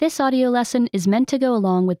This audio lesson is meant to go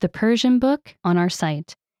along with the Persian book on our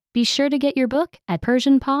site. Be sure to get your book at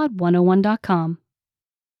PersianPod101.com.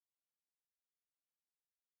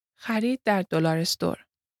 خرید در دلار استور.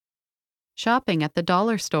 Shopping at the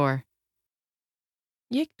dollar store.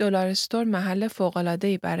 یک دلار استور محل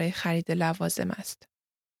فوق‌العاده‌ای برای خرید لوازم است.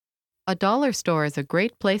 A dollar store is a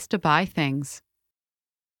great place to buy things.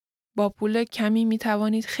 با پول کمی می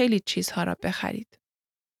توانید خیلی چیزها را بخرید.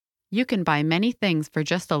 You can buy many things for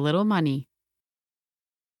just a little money.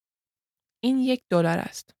 این $1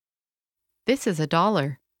 است. This is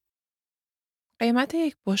 $1. قیمت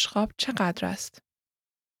یک بشقاب چقدر است؟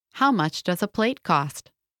 How much does a plate cost?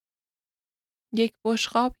 یک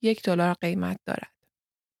بشقاب $1 قیمت دارد.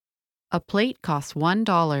 A plate costs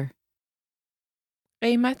 $1.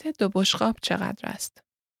 قیمت دو بشقاب چقدر است؟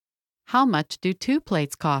 How much do 2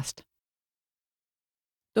 plates cost?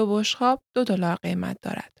 دو بشقاب $2 قیمت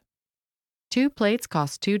دارد. 2 plates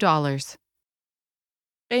cost $2.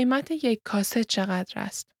 قیمت یک کاسه چقدر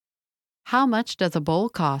است؟ How much does a bowl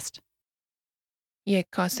cost? یک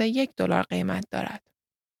کاسه $1 قیمت دارد.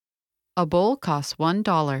 A bowl costs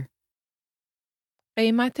 $1.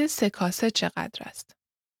 قیمت سه کاسه چقدر است؟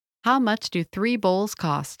 How much do 3 bowls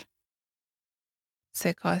cost?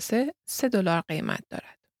 سه کاسه $3 قیمت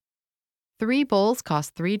دارد. 3 bowls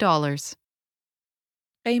cost $3.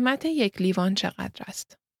 قیمت یک لیوان چقدر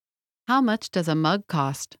است؟ How much does a mug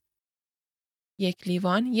cost? یک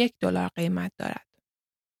لیوان $1 قیمت دارد.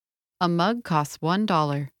 A mug costs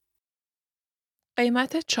 $1.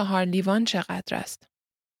 قیمت 4 لیوان چقدر است؟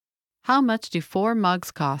 How much do 4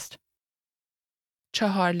 mugs cost?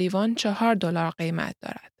 4 لیوان $4 قیمت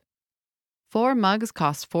دارد. 4 mugs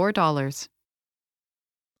cost $4.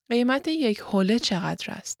 قیمت یک حوله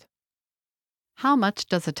چقدر است؟ How much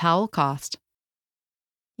does a towel cost?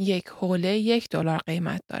 یک حوله $1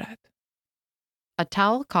 قیمت دارد. A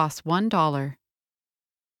towel costs $1.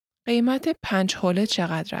 قیمت 5 حوله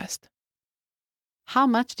چقدر است؟ How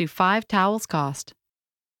much do 5 towels cost?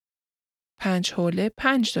 5 حوله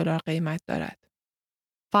 $5 قیمت دارد.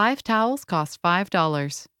 5 towels cost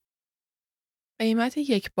 $5. قیمت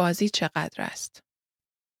یک بازی چقدر است؟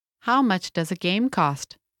 How much does a game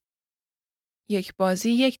cost? یک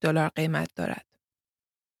بازی $1 قیمت دارد.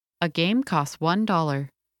 A game costs $1.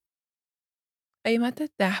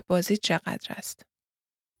 قیمت 10 بازی چقدر است؟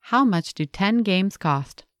 How much do 10 games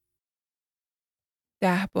cost?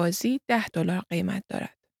 10 بازی $10 قیمت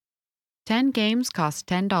دارد. 10 games cost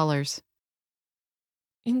 $10.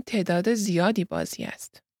 این تعداد زیادی بازی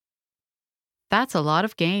است. That's a lot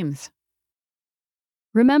of games.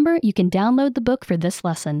 Remember, you can download the book for this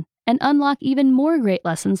lesson and unlock even more great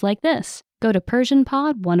lessons like this. Go to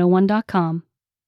PersianPod101.com.